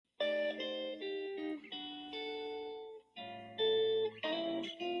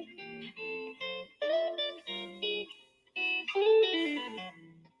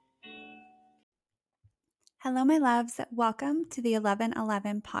Hello, my loves. Welcome to the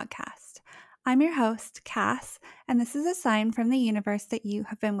 1111 podcast. I'm your host, Cass, and this is a sign from the universe that you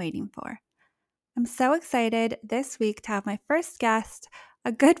have been waiting for. I'm so excited this week to have my first guest,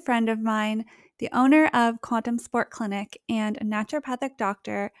 a good friend of mine, the owner of Quantum Sport Clinic and a naturopathic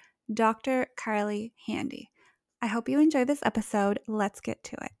doctor, Dr. Karlee Handy. I hope you enjoy this episode. Let's get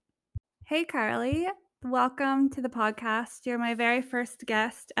to it. Hey, Karlee. Welcome to the podcast. You're my very first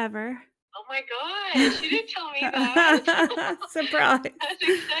guest ever. Oh my gosh, you didn't tell me that. Surprise. That's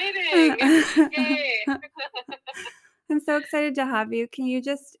exciting. Yay. I'm so excited to have you. Can you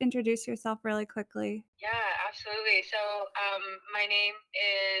just introduce yourself really quickly? Yeah, absolutely. So my name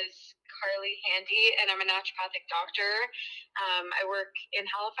is Karlee Handy, and I'm a naturopathic doctor. I work in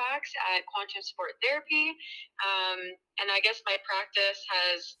Halifax at Quantum Sport Therapy, and I guess my practice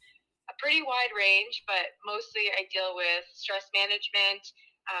has a pretty wide range, but mostly I deal with stress management,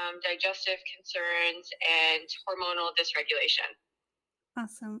 digestive concerns, and hormonal dysregulation.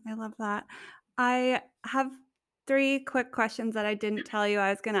 Awesome. I love that. I have 3 quick questions that I didn't tell you I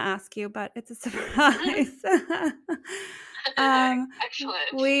was going to ask you, but it's a surprise.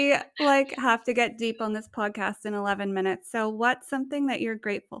 Excellent. We have to get deep on this podcast in 11 minutes. So what's something that you're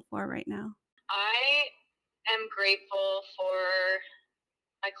grateful for right now? I am grateful for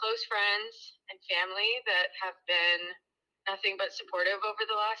my close friends and family that have been nothing but supportive over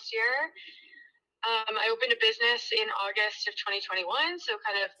the last year. I opened a business in August of 2021, so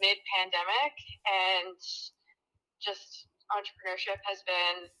kind of mid-pandemic, and just entrepreneurship has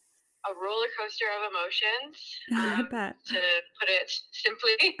been a roller coaster of emotions, I bet. to put it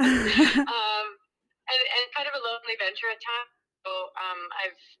simply, and kind of a lonely venture at times. So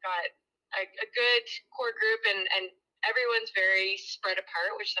I've got a good core group, and everyone's very spread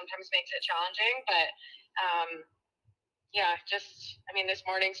apart, which sometimes makes it challenging. But this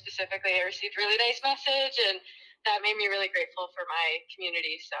morning specifically, I received a really nice message, and that made me really grateful for my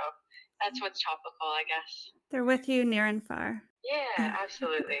community. So that's what's topical, I guess. They're with you near and far. Yeah,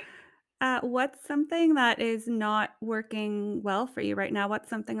 absolutely. What's something that is not working well for you right now? What's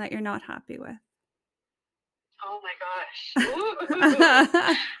something that you're not happy with? Oh my gosh.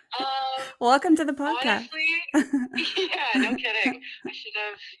 Welcome to the podcast. Honestly, yeah, no kidding.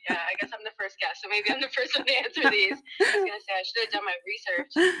 I guess I'm the first guest, so maybe I'm the first one to answer these. I was going to say I should have done my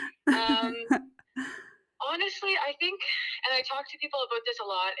research. Honestly, I think, and I talk to people about this a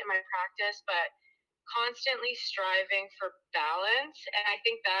lot in my practice, but constantly striving for balance. And I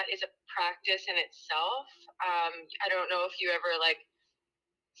think that is a practice in itself. I don't know if you ever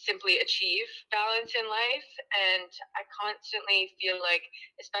simply achieve balance in life. And I constantly feel like,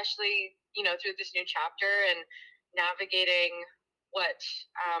 especially, through this new chapter and navigating what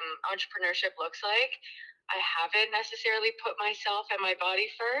entrepreneurship looks like, I haven't necessarily put myself and my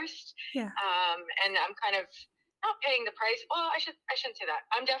body first. Yeah. And I'm kind of not paying the price. Well, I shouldn't say that.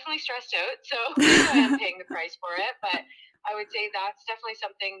 I'm definitely stressed out. So I am paying the price for it. But I would say that's definitely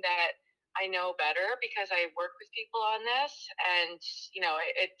something that I know better because I work with people on this, and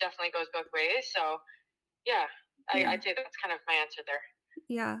it definitely goes both ways. So yeah, I'd say that's kind of my answer there.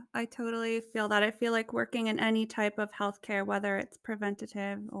 Yeah, I totally feel that. I feel like working in any type of healthcare, whether it's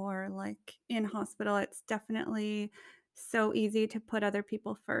preventative or in hospital, it's definitely so easy to put other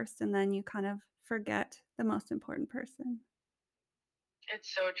people first, and then you kind of forget the most important person.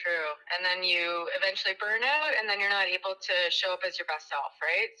 It's so true. And then you eventually burn out, and then you're not able to show up as your best self,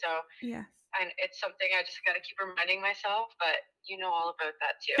 right? So Yes. and it's something I just got to keep reminding myself, but you know all about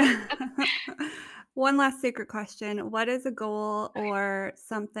that too. One last secret question. What is a goal or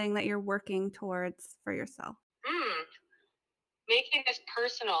something that you're working towards for yourself? Making this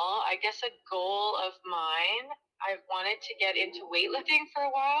personal, I guess a goal of mine, I've wanted to get into weightlifting for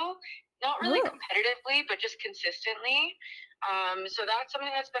a while, not really competitively, but just consistently. So that's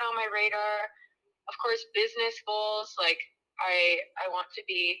something that's been on my radar. Of course, business goals, I want to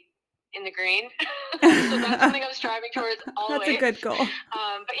be in the green. So that's something I'm striving towards always. That's a good goal.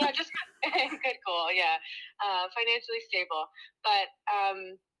 But yeah, just good goal. Yeah. Financially stable. But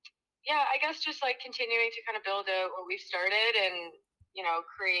yeah, I guess just continuing to kind of build out what we've started and,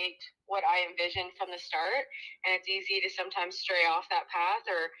 create what I envisioned from the start. And it's easy to sometimes stray off that path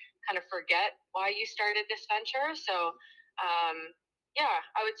or kind of forget why you started this venture. So, yeah,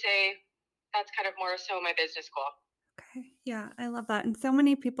 I would say that's kind of more so my business goal. Okay. Yeah, I love that. And so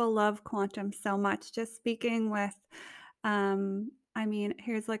many people love quantum so much. Just speaking with,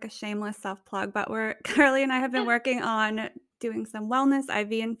 here's a shameless self plug, but Karlee and I have been working on doing some wellness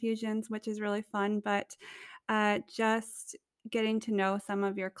IV infusions, which is really fun. But just getting to know some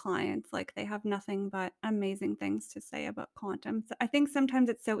of your clients, they have nothing but amazing things to say about quantum. So I think sometimes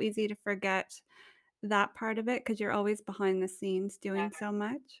it's so easy to forget that part of it because you're always behind the scenes Yeah, doing so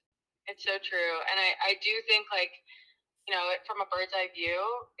much. it's so true. And I do think like, from a bird's eye view,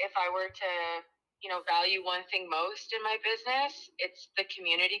 if I were to, value one thing most in my business, it's the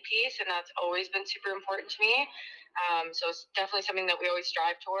community piece, and that's always been super important to me. So it's definitely something that we always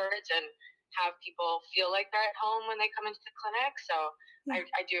strive towards, and have people feel like they're at home when they come into the clinic. So Yeah.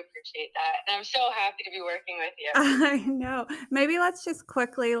 I do appreciate that, and I'm so happy to be working with you. I know. Maybe let's just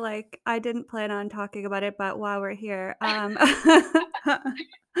quickly, like, I didn't plan on talking about it, but while we're here, uh,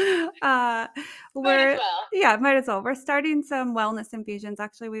 Might as we're well. yeah, might as well. We're starting some wellness infusions.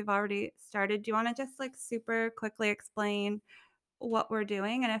 Actually, we've already started. Do you want to just like super quickly explain what we're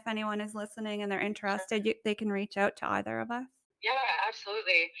doing? And if anyone is listening and they're interested, they can reach out to either of us. Yeah,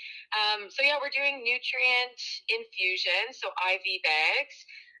 absolutely. So yeah, we're doing nutrient infusion, so IV bags.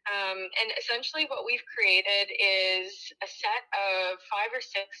 And essentially what we've created is a set of 5 or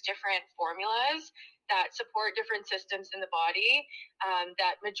 6 different formulas that support different systems in the body,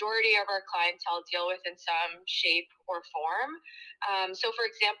 that majority of our clientele deal with in some shape or form. So for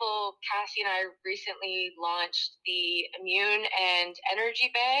example, Cassie and I recently launched the immune and energy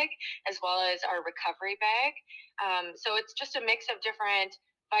bag, as well as our recovery bag. So it's just a mix of different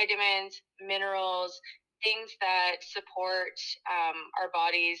vitamins, minerals, things that support our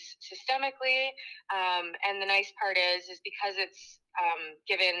bodies systemically. And the nice part is because it's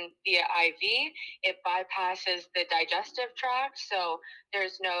given via IV, it bypasses the digestive tract. So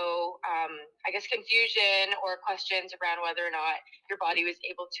there's no, confusion or questions around whether or not your body was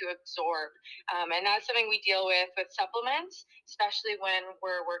able to absorb. And that's something we deal with supplements, especially when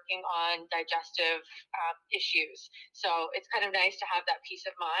we're working on digestive issues. So it's kind of nice to have that peace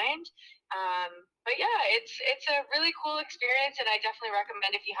of mind. But yeah, it's a really cool experience, and I definitely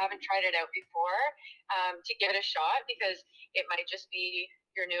recommend, if you haven't tried it out before, to give it a shot, because it might just be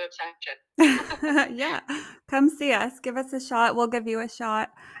your new obsession. Yeah, come see us. Give us a shot. We'll give you a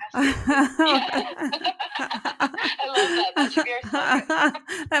shot. Absolutely. Yeah. I love that. That should be our slogan.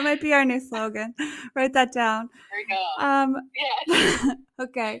 That might be our new slogan. Write that down. There we go. Um, Yes.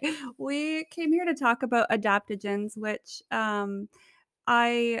 okay, we came here to talk about adaptogens, which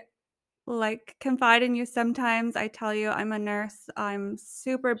I like confide in you sometimes. I tell you, I'm a nurse. I'm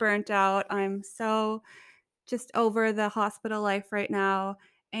super burnt out. I'm so just over the hospital life right now.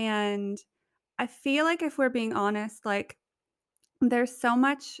 And I feel like if we're being honest, like there's so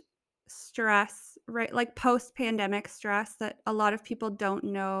much stress, right? Like post-pandemic stress that a lot of people don't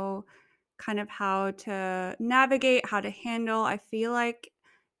know kind of how to navigate, how to handle. I feel like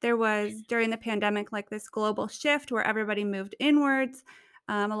there was during the pandemic like this global shift where everybody moved inwards.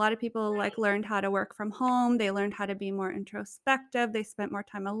 A lot of people like learned how to work from home. They learned how to be more introspective. They spent more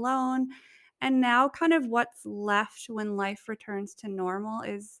time alone. And now, kind of what's left when life returns to normal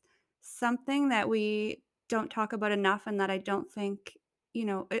is something that we don't talk about enough, and that I don't think,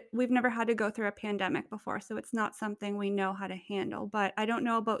 we've never had to go through a pandemic before, so it's not something we know how to handle. But I don't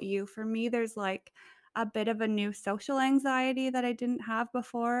know about you. For me, there's like a bit of a new social anxiety that I didn't have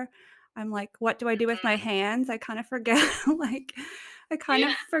before. I'm like, what do I do with my hands? I kind of forget. Like, I kind Yeah.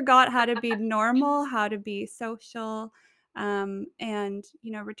 of forgot how to be normal, how to be social. And,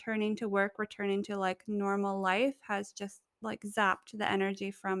 returning to work, returning to like normal life has just like zapped the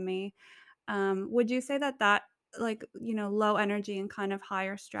energy from me. Would you say that like, low energy and kind of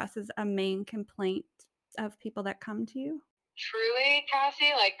higher stress is a main complaint of people that come to you? Truly,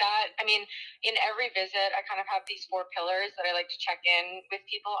 Cassie, like that. I mean, in every visit, I kind of have these 4 pillars that I like to check in with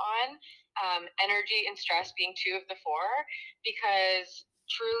people on, energy and stress being 2 of the 4, because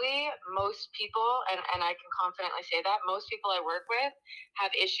truly, most people, and I can confidently say that, most people I work with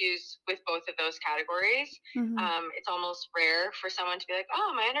have issues with both of those categories. Mhm. It's almost rare for someone to be like,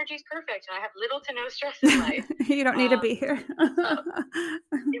 oh, my energy is perfect and I have little to no stress in life. You don't need to be here. So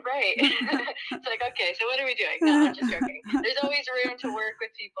you're right. It's like, okay, so what are we doing? No, I'm just joking. There's always room to work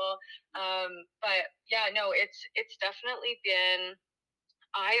with people. But yeah, no, it's definitely been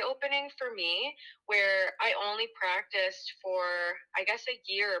eye-opening for me, where I only practiced for, I guess, a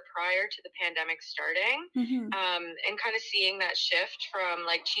year prior to the pandemic starting, Mhm. and kind of seeing that shift from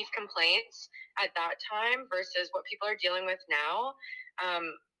like chief complaints at that time versus what people are dealing with now.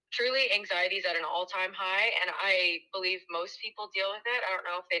 Truly, anxiety is at an all-time high, and I believe most people deal with it. I don't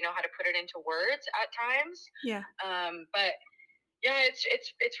know if they know how to put it into words at times, Yeah. but yeah,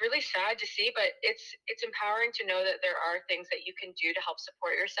 it's really sad to see, but it's empowering to know that there are things that you can do to help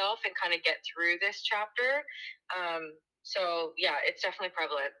support yourself and kind of get through this chapter. So yeah, it's definitely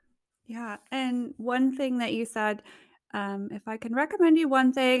prevalent. Yeah, and one thing that you said, If I can recommend you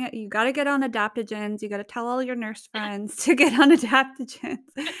one thing, you got to get on adaptogens. You got to tell all your nurse friends to get on adaptogens.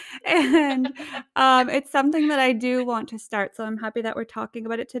 And it's something that I do want to start. So I'm happy that we're talking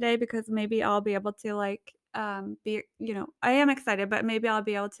about it today because maybe I'll be able to like be, I am excited, but maybe I'll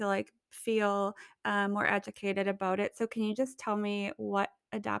be able to like feel more educated about it. So can you just tell me what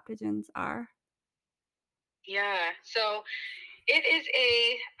adaptogens are? Yeah. So it is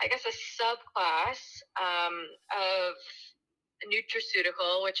I guess, a subclass of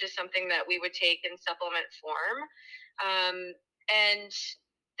nutraceutical, which is something that we would take in supplement form. And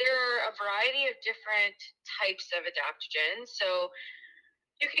there are a variety of different types of adaptogens. So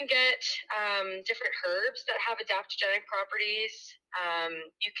you can get different herbs that have adaptogenic properties.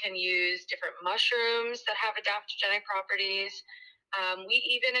 You can use different mushrooms that have adaptogenic properties. We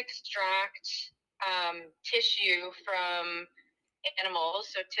even extract tissue from animals,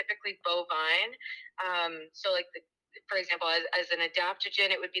 so typically bovine. For example, as an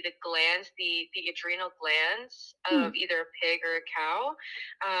adaptogen, it would be the glands, the adrenal glands Hmm. of either a pig or a cow.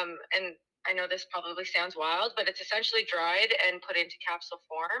 And I know this probably sounds wild, but it's essentially dried and put into capsule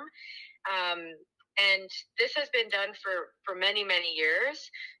form. Um, and this has been done for many, many years.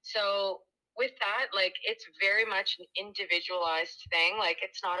 So with that, like, it's very much an individualized thing. Like,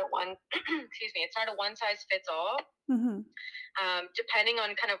 it's not a one, excuse me, it's not a one size fits all. Hmm. Depending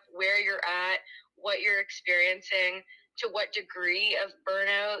on kind of where you're at, what you're experiencing, to what degree of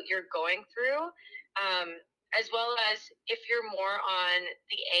burnout you're going through, as well as if you're more on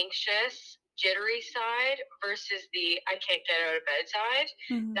the anxious, jittery side versus the I can't get out of bed side,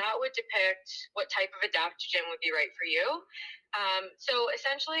 Hmm. that would depict what type of adaptogen would be right for you. So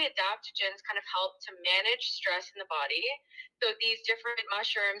essentially, adaptogens kind of help to manage stress in the body. So these different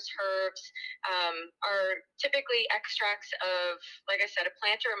mushrooms, herbs, are typically extracts of, like I said, a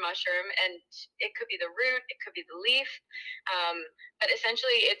plant or a mushroom, and it could be the root, it could be the leaf, um, but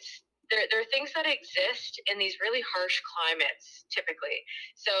essentially, there are things that exist in these really harsh climates typically.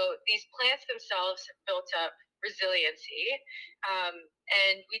 So these plants themselves have built up resiliency, um,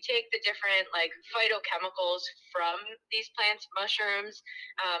 and we take the different like phytochemicals from these plants, mushrooms,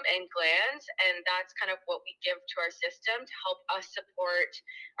 and glands, and that's kind of what we give to our system to help us support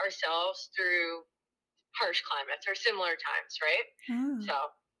ourselves through harsh climates or similar times, right? Oh. So,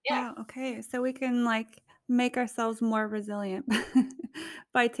 yeah, Wow, okay, so we can, like, make ourselves more resilient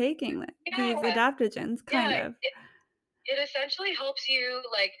by taking these yeah, adaptogens, yeah. kind of. It essentially helps you,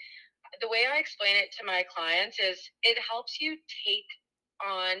 like, the way I explain it to my clients is it helps you take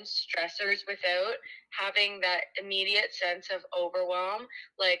on stressors without having that immediate sense of overwhelm,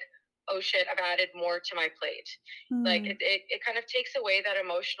 like, oh shit, I've added more to my plate. Like, Mm, it kind of takes away that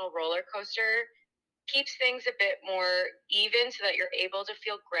emotional roller coaster, keeps things a bit more even so that you're able to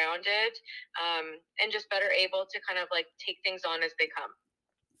feel grounded, and just better able to kind of like take things on as they come.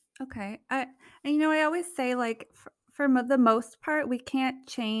 okay, I always say, like, for the most part, we can't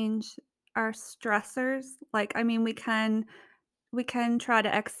change our stressors, like, I mean, we can try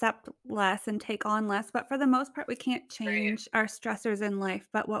to accept less and take on less, but for the most part, we can't Right. change our stressors in life,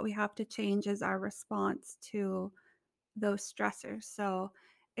 but what we have to change is our response to those stressors, so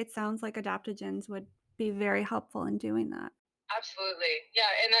it sounds like adaptogens would be very helpful in doing that. Absolutely. Yeah,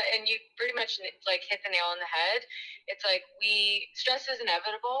 and you pretty much like hit the nail on the head. It's like we stress is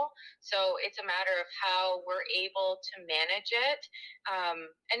inevitable, so it's a matter of how we're able to manage it,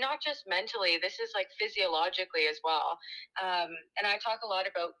 and not just mentally. This is like physiologically as well. And I talk a lot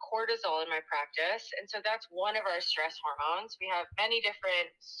about cortisol in my practice, and so that's one of our stress hormones. We have many different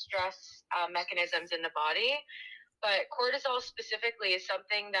stress mechanisms in the body, but cortisol specifically is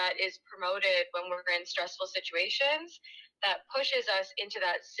something that is promoted when we're in stressful situations that pushes us into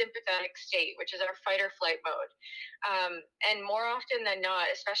that sympathetic state, which is our fight or flight mode. And more often than not,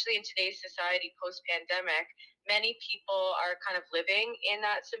 especially in today's society post pandemic, many people are kind of living in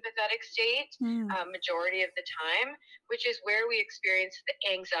that sympathetic state Mm, majority of the time, which is where we experience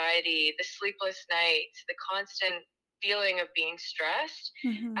the anxiety, the sleepless nights, the constant feeling of being stressed.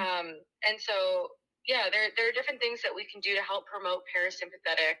 mhm, And so yeah, there are different things that we can do to help promote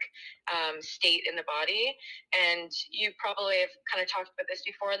parasympathetic state in the body. And you probably have kind of talked about this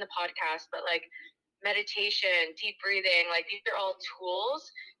before in the podcast, but like meditation, deep breathing, like these are all tools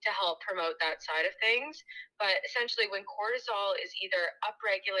to help promote that side of things. But essentially, when cortisol is either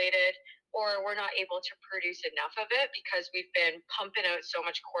upregulated or we're not able to produce enough of it because we've been pumping out so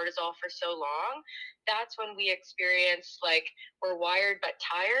much cortisol for so long, that's when we experience like we're wired but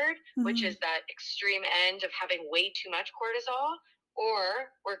tired, which mhm. is that extreme end of having way too much cortisol,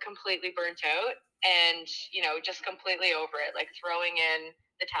 or we're completely burnt out and, just completely over it, like throwing in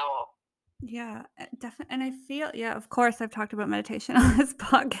the towel. Yeah, definitely. And I feel, yeah, of course, I've talked about meditation on this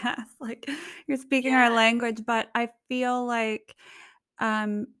podcast. Like, you're speaking our Yeah, language, but I feel like,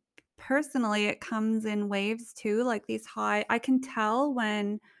 um, personally, it comes in waves too. Like these high, I can tell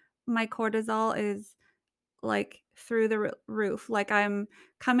when my cortisol is like through the roof. Like I'm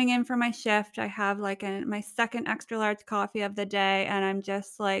coming in for my shift. I have like my second extra large coffee of the day, and I'm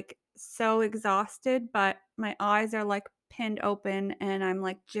just like so exhausted, but my eyes are like pinned open and I'm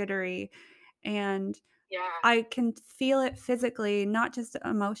like jittery. And yeah, I can feel it physically, not just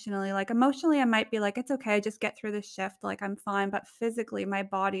emotionally. Like, emotionally, I might be like, "It's okay, just get through this shift, like, I'm fine," but physically, my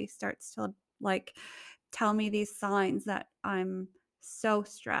body starts to, like, tell me these signs that I'm so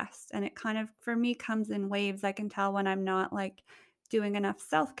stressed, and it kind of, for me, comes in waves. I can tell when I'm not, like, doing enough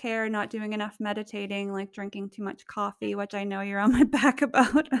self-care, not doing enough meditating, like, drinking too much coffee, which I know you're on my back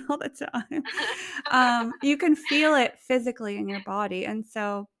about all the time. You can feel it physically in your body, and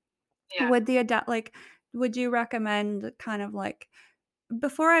so yeah. would the adapt like, would you recommend kind of like,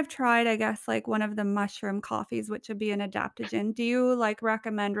 before I've tried, I guess, like, one of the mushroom coffees, which would be an adaptogen, do you, like,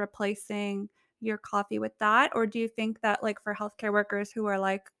 recommend replacing your coffee with that? Or do you think that, like, for healthcare workers who are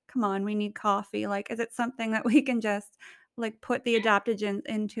like, "Come on, we need coffee," like, is it something that we can just, like, put the adaptogens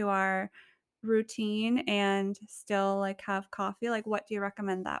into our routine and still, like, have coffee? Like, what do you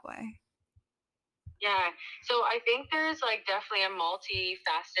recommend that way? Yeah. So I think there's like definitely a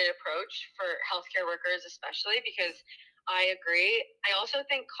multifaceted approach for healthcare workers, especially because I agree. I also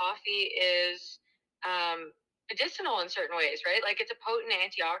think coffee is medicinal in certain ways, right? Like it's a potent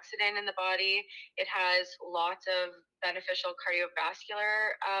antioxidant in the body. It has lots of beneficial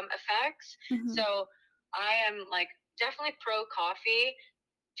cardiovascular effects. Mhm. So I am like definitely pro coffee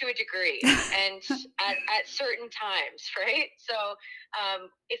to a degree and at certain times, right? So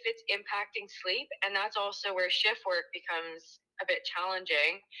if it's impacting sleep, and that's also where shift work becomes a bit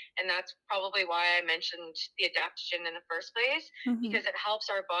challenging, and that's probably why I mentioned the adaptogen in the first place, Mhm. because it helps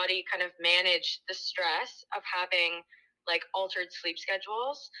our body kind of manage the stress of having like altered sleep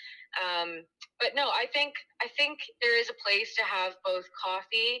schedules. um, but no, I think there is a place to have both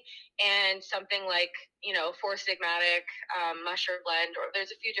coffee and something like, Four Sigmatic mushroom blend, or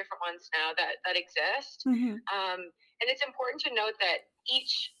there's a few different ones now that exist. Mhm. And it's important to note that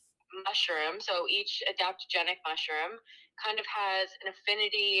each mushroom, so each adaptogenic mushroom, kind of has an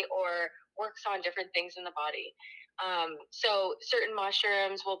affinity or works on different things in the body. So certain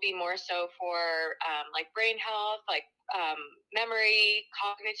mushrooms will be more so for like brain health, like memory,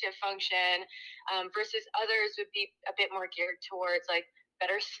 cognitive function, versus others would be a bit more geared towards like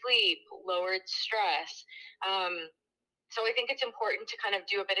better sleep, lowered stress. So I think it's important to kind of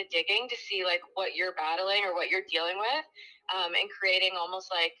do a bit of digging to see like what you're battling or what you're dealing with, and creating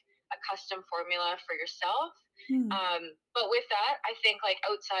almost like a custom formula for yourself. Mm. But with that, I think like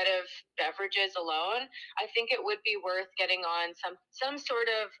outside of beverages alone, I think it would be worth getting on some sort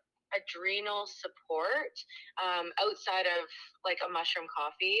of adrenal support outside of like a mushroom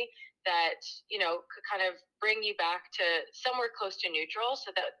coffee that could kind of bring you back to somewhere close to neutral,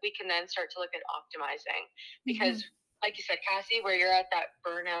 so that we can then start to look at optimizing. Because Mhm. like you said, Cassie, where you're at that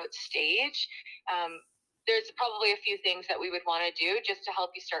burnout stage, there's probably a few things that we would want to do just to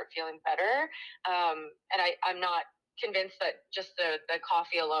help you start feeling better. And I'm not convinced that just the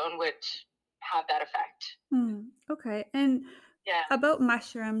coffee alone would have that effect. Mm, okay. And Yeah. about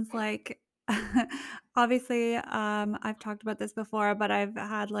mushrooms, like, obviously, I've talked about this before, but I've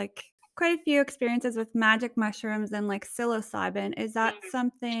had like quite a few experiences with magic mushrooms and like psilocybin. Is that Mm-hmm.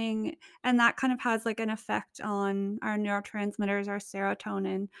 something, and that kind of has like an effect on our neurotransmitters, our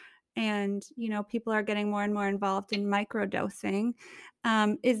serotonin, and people are getting more and more involved in microdosing.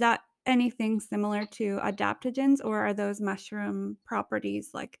 Is that anything similar to adaptogens, or are those mushroom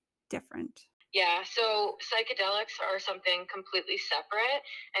properties like different? Yeah, so psychedelics are something completely separate,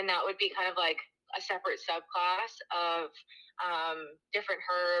 and that would be kind of like a separate subclass of different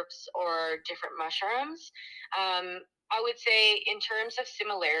herbs or different mushrooms. I would say, in terms of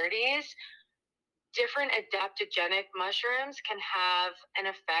similarities, different adaptogenic mushrooms can have an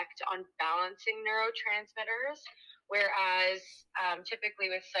effect on balancing neurotransmitters, whereas typically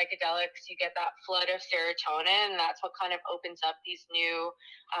with psychedelics, you get that flood of serotonin, and that's what kind of opens up these new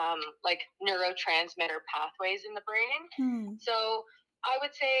like neurotransmitter pathways in the brain. Hmm. So I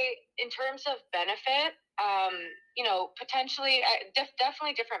would say, in terms of benefit, potentially,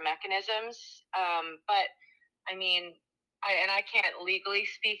 definitely different mechanisms, but I mean, I can't legally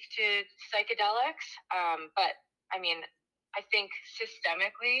speak to psychedelics, but I mean, I think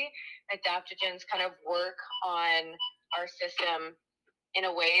systemically, adaptogens kind of work on our system in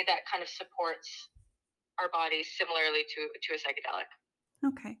a way that kind of supports our bodies similarly to a psychedelic.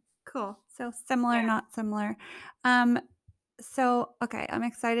 Okay, Cool. So similar, Yeah. not similar. Um, okay, I'm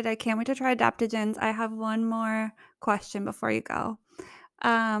excited. I can't wait to try adaptogens. I have one more question before you go.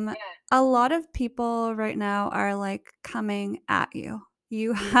 Um, Yeah. a lot of people right now are like coming at you.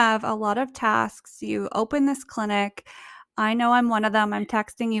 You have a lot of tasks. You open this clinic. I know I'm one of them. I'm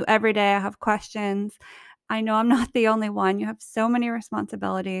texting you every day. I have questions. I know I'm not the only one. You have so many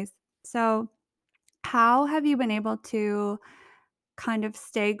responsibilities. So, how have you been able to kind of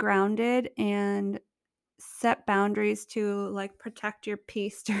stay grounded and set boundaries to, like, protect your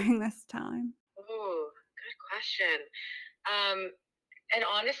peace during this time? Ooh, good question. Um, and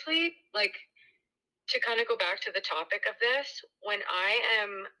honestly, like, to kind of go back to the topic of this, when I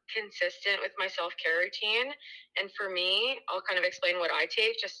am consistent with my self care routine, and for me, I'll kind of explain what I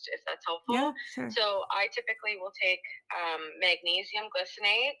take just if that's helpful. Yeah, sure. So, I typically will take magnesium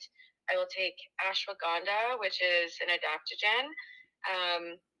glycinate, I will take ashwagandha, which is an adaptogen,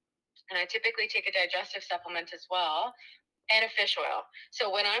 um, and I typically take a digestive supplement as well and a fish oil.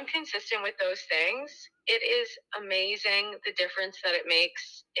 So when I'm consistent with those things, it is amazing the difference that it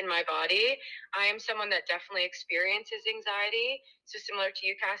makes in my body. I am someone that definitely experiences anxiety. So similar to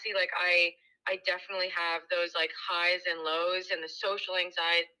you, Cassie, like I definitely have those like highs and lows and the social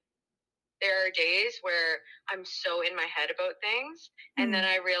anxiety. There are days where I'm so in my head about things. And then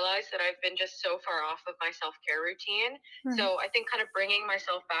Mm, I realize that I've been just so far off of my self care routine. right. So I think kind of bringing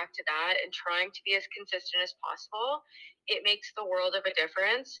myself back to that and trying to be as consistent as possible, it makes the world of a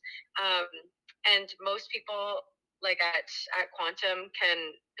difference. Um, and most people like at Quantum can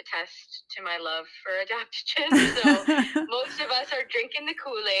attest to my love for adaptogens. So most of us are drinking the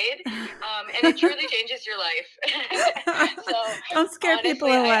Kool-Aid, and it truly changes your life. So Don't scare people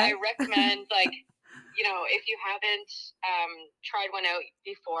honestly, I away. recommend, like, if you haven't tried one out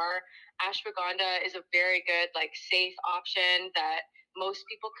before, ashwagandha is a very good, like, safe option that most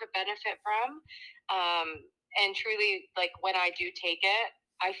people could benefit from. And truly, like, when I do take it,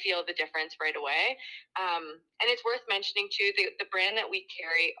 I feel the difference right away. And it's worth mentioning too, the brand that we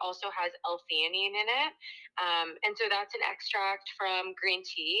carry also has L-theanine in it. And so that's an extract from green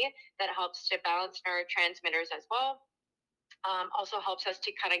tea that helps to balance neurotransmitters as well. Also helps us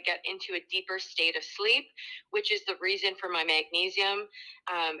to kind of get into a deeper state of sleep, which is the reason for my magnesium.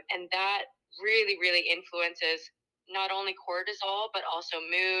 And that really, really influences not only cortisol, but also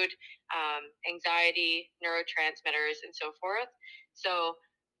mood, anxiety, neurotransmitters, and so forth. So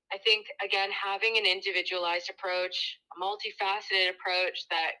I think, again, having an individualized approach, a multifaceted approach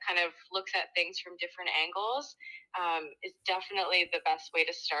that kind of looks at things from different angles, is definitely the best way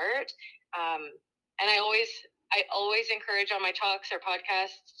to start. And I always encourage on my talks or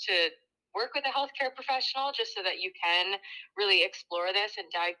podcasts to work with a healthcare professional just so that you can really explore this and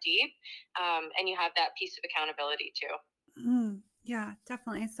dive deep, and you have that piece of accountability too. Yeah,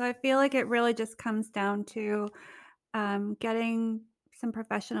 definitely. So I feel like it really just comes down to getting some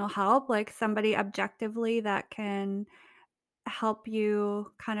professional help, like somebody objectively that can help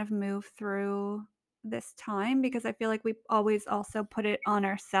you kind of move through this time because I feel like we always also put it on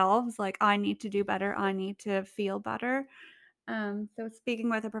ourselves like I need to do better, I need to feel better. So speaking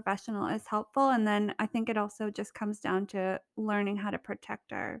with a professional is helpful and then I think it also just comes down to learning how to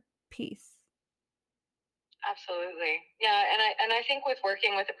protect our peace. Absolutely. Yeah, and I think with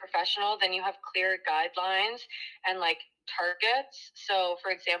working with a professional, then you have clear guidelines and like targets. So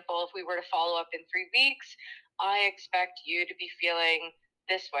for example, if we were to follow up in 3 weeks, I expect you to be feeling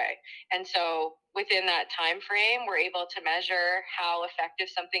this way. And so within that time frame, we're able to measure how effective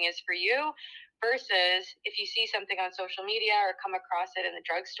something is for you versus if you see something on social media or come across it in the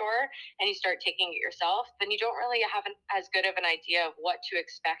drugstore and you start taking it yourself, then you don't really have as good of an idea of what to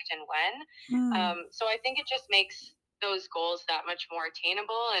expect and when. Mm, So I think it just makes those goals that much more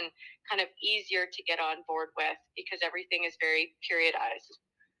attainable and kind of easier to get on board with because everything is very periodized.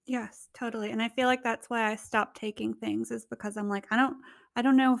 yes, totally. And I feel like that's why I stopped taking things is because I'm like I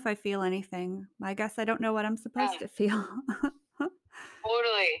don't know if I feel anything. I guess I don't know what I'm supposed Yeah, to feel.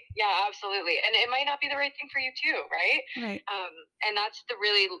 totally. Yeah, absolutely. And it might not be the right thing for you too, right? Right. Um, and that's the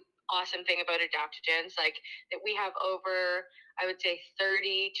really awesome thing about adaptogens, like that we have over, I would say,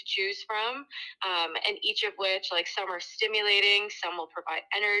 30 to choose from, and each of which, like some are stimulating, some will provide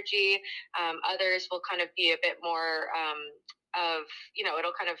energy, others will kind of be a bit more of,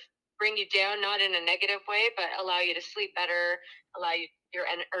 it'll kind of bring you down, not in a negative way, but allow you to sleep better, allow you your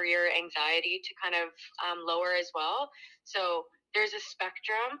anxiety to kind of lower as well. So there's a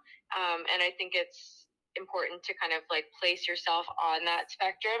spectrum, and I think it's important to kind of like place yourself on that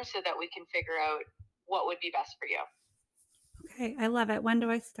spectrum so that we can figure out what would be best for you. Okay, I love it. When do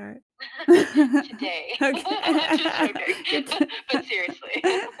I start? Today. I'm just Okay. joking. Good But seriously,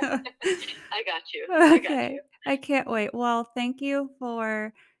 to I got you. I got Okay, you. I can't wait. Well, thank you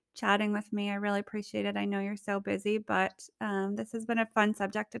for chatting with me. I really appreciate it. I know you're so busy, but this has been a fun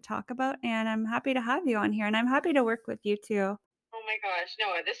subject to talk about, and I'm happy to have you on here, and I'm happy to work with you too. Oh my gosh,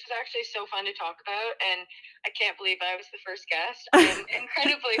 no, this was actually so fun to talk about, and I can't believe I was the first guest. I am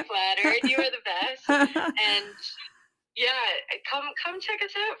incredibly flattered. You are the best. And yeah, come check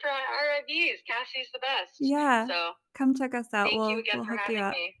us out for our RIVs. Cassie's the best. Yeah, So come check us out. thank you We'll again we'll for hook you having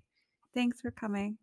up. me. Thanks for coming.